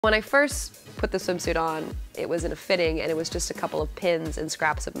When I first put the swimsuit on, it was in a fitting and it was just a couple of pins and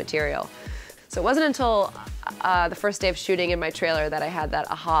scraps of material. So it wasn't until the first day of shooting in my trailer that I had that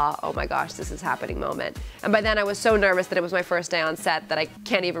aha, oh my gosh, this is happening moment. And by then I was so nervous that it was my first day on set that I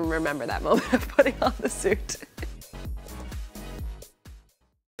can't even remember that moment of putting on the suit.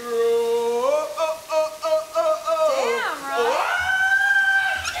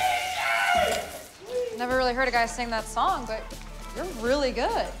 Never really heard a guy sing that song, but you're really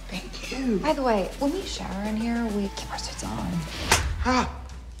good. Thank you. By the way, when we shower in here, we keep our suits on. Ah.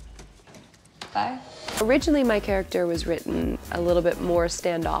 Bye. Originally, my character was written a little bit more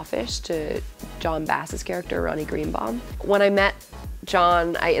standoffish to John Bass's character, Ronnie Greenbaum. When I met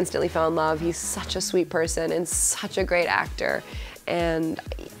John, I instantly fell in love. He's such a sweet person and such a great actor and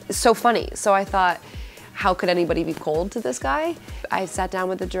so funny. So I thought, how could anybody be cold to this guy? I sat down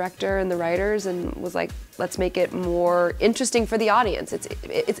with the director and the writers and was like, let's make it more interesting for the audience.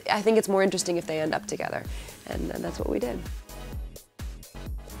 I think it's more interesting if they end up together. And that's what we did.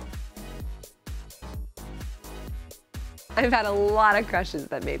 I've had a lot of crushes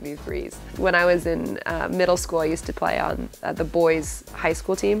that made me freeze. When I was in middle school, I used to play on the boys' high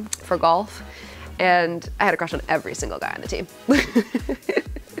school team for golf, and I had a crush on every single guy on the team.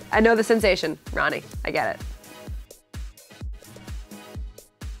 I know the sensation, Ronnie, I get it.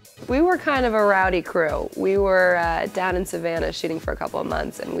 We were kind of a rowdy crew. We were down in Savannah shooting for a couple of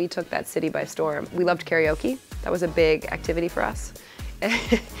months, and we took that city by storm. We loved karaoke. That was a big activity for us.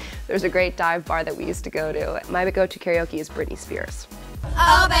 There's a great dive bar that we used to go to. My go-to karaoke is Britney Spears.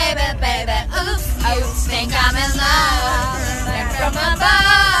 Oh baby, baby, oops, you think I'm in love. And from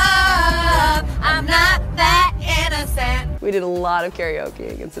above, I'm not that innocent. We did a lot of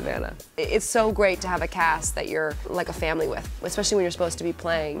karaoke in Savannah. It's so great to have a cast that you're like a family with, especially when you're supposed to be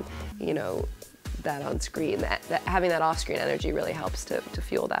playing, you know, that on screen. Having that off-screen energy really helps to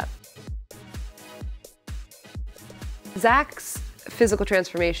fuel that. Zac's physical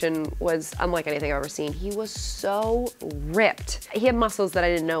transformation was unlike anything I've ever seen. He was so ripped. He had muscles that I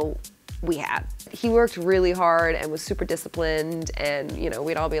didn't know we had. He worked really hard and was super disciplined, and you know,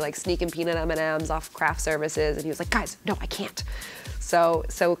 we'd all be like sneaking peanut M&Ms off craft services, and he was like, guys, no, I can't. So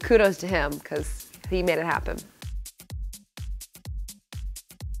kudos to him, because he made it happen.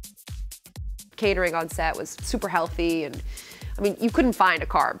 Catering on set was super healthy, and I mean, you couldn't find a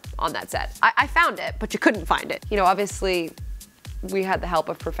carb on that set. I found it, but you couldn't find it. You know, obviously, we had the help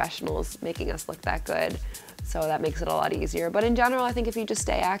of professionals making us look that good, so that makes it a lot easier. But in general, I think if you just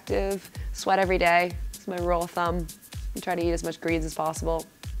stay active, sweat every day, it's my rule of thumb, and try to eat as much greens as possible,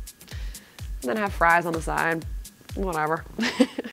 and then have fries on the side, whatever.